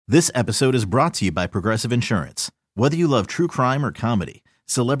This episode is brought to you by Progressive Insurance. Whether you love true crime or comedy,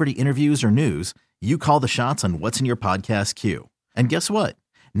 celebrity interviews or news, you call the shots on what's in your podcast queue. And guess what?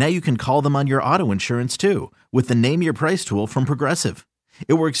 Now you can call them on your auto insurance too with the Name Your Price tool from Progressive.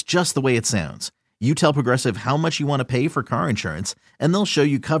 It works just the way it sounds. You tell Progressive how much you want to pay for car insurance, and they'll show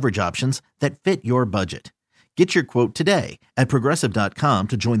you coverage options that fit your budget. Get your quote today at Progressive.com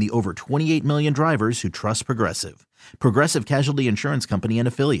to join the over 28 million drivers who trust Progressive. Progressive Casualty Insurance Company and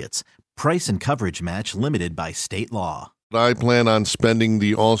Affiliates. Price and coverage match limited by state law. I plan on spending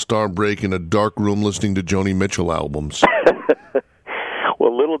the All-Star break in a dark room listening to Joni Mitchell albums.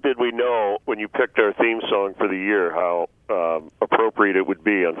 Well, little did we know when you picked our theme song for the year how appropriate it would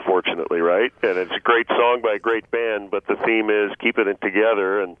be, unfortunately, right? And it's a great song by a great band, but the theme is keeping it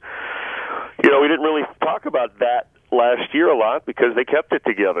together. And, you know, we didn't really talk about that last year a lot because they kept it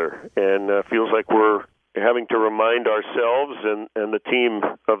together. And feels like we're having to remind ourselves and the team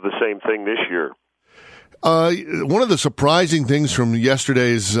of the same thing this year. One of the surprising things from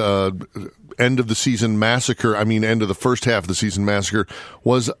yesterday's end of the first half of the season massacre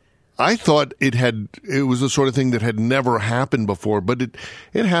was I thought it was the sort of thing that had never happened before, but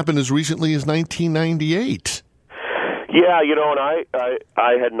it happened as recently as 1998. Yeah, you know, and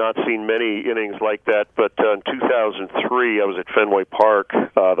I had not seen many innings like that, but in 2003 I was at Fenway Park,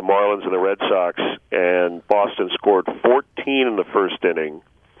 the Marlins and the Red Sox, and Boston scored 14 in the first inning.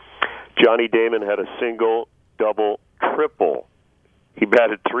 Johnny Damon had a single, double, triple. He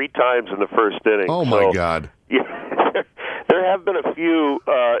batted 3 times in the first inning. Oh, my God. Yeah, there have been a few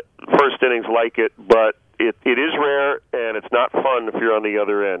first innings like it, but it is rare, and it's not fun if you're on the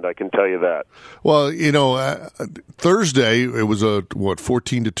other end, I can tell you that. Well, you know, Thursday, it was a,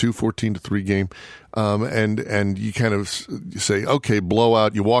 14-2, 14-3 game, and you kind of say, okay,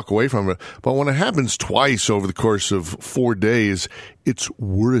 blowout, you walk away from it. But when it happens twice over the course of 4 days, it's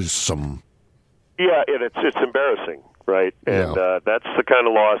worrisome. Yeah, and it's embarrassing, right? And that's the kind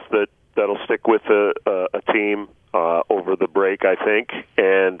of loss that'll stick with a team over the break, I think.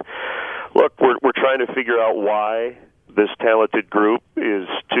 And look, we're trying to figure out why this talented group is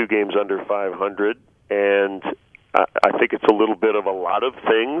 2 games under 500, and I think it's a little bit of a lot of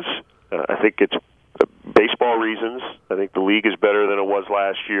things. I think it's baseball reasons. I think the league is better than it was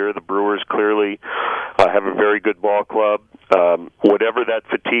last year. The Brewers clearly have a very good ball club. Whatever that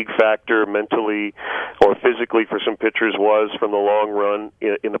fatigue factor mentally or physically for some pitchers was from the long run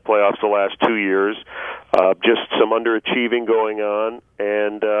in the playoffs the last 2 years, just some underachieving going on.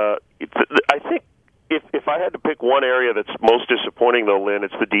 And I think if I had to pick one area that's most disappointing, though, Lynn,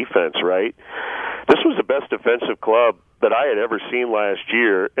 it's the defense, right? This was the best defensive club that I had ever seen last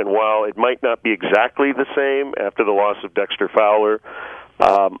year, and while it might not be exactly the same after the loss of Dexter Fowler,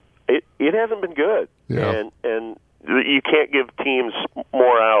 it hasn't been good. Yeah. And you can't give teams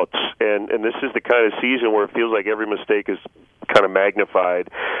more outs, and this is the kind of season where it feels like every mistake is kind of magnified.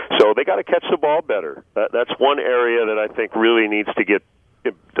 So they got to catch the ball better. That's one area that I think really needs to get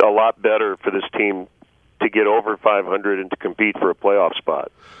a lot better for this team to get over 500 and to compete for a playoff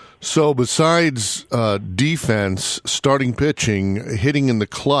spot. So besides defense, starting pitching, hitting in the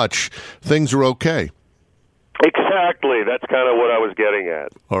clutch, things are okay. Exactly. That's kind of what I was getting at.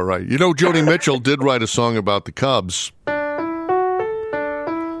 All right. You know, Joni Mitchell did write a song about the Cubs.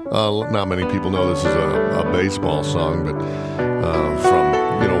 Not many people know this is a baseball song, but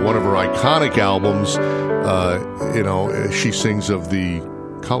from one of her iconic albums, she sings of the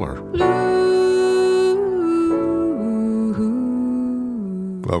color.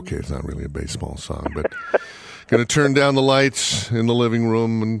 Okay, it's not really a baseball song, but going to turn down the lights in the living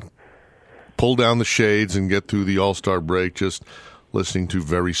room and pull down the shades and get through the All-Star break just listening to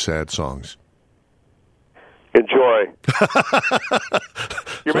very sad songs. Enjoy.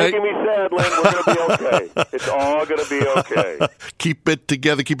 You're making me sad, Lynn. We're going to be okay. It's all going to be okay. Keep it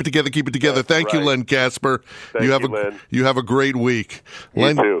together. Keep it together. Keep it together. That's Thank you, Len Casper. Thank you, Lynn. You have a great week.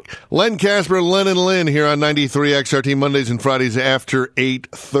 You too. Len Casper, Len and Lynn here on 93 XRT Mondays and Fridays after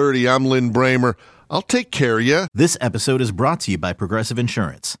 8:30. I'm Lynn Bramer. I'll take care of you. This episode is brought to you by Progressive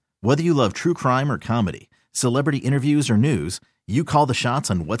Insurance. Whether you love true crime or comedy, celebrity interviews or news, you call the shots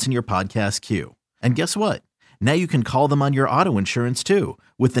on what's in your podcast queue. And guess what? Now you can call them on your auto insurance too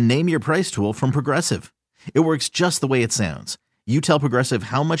with the Name Your Price tool from Progressive. It works just the way it sounds. You tell Progressive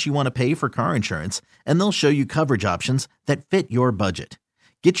how much you want to pay for car insurance, and they'll show you coverage options that fit your budget.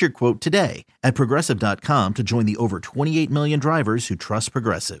 Get your quote today at Progressive.com to join the over 28 million drivers who trust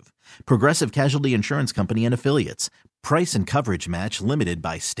Progressive. Progressive Casualty Insurance Company and Affiliates. Price and coverage match limited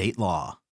by state law.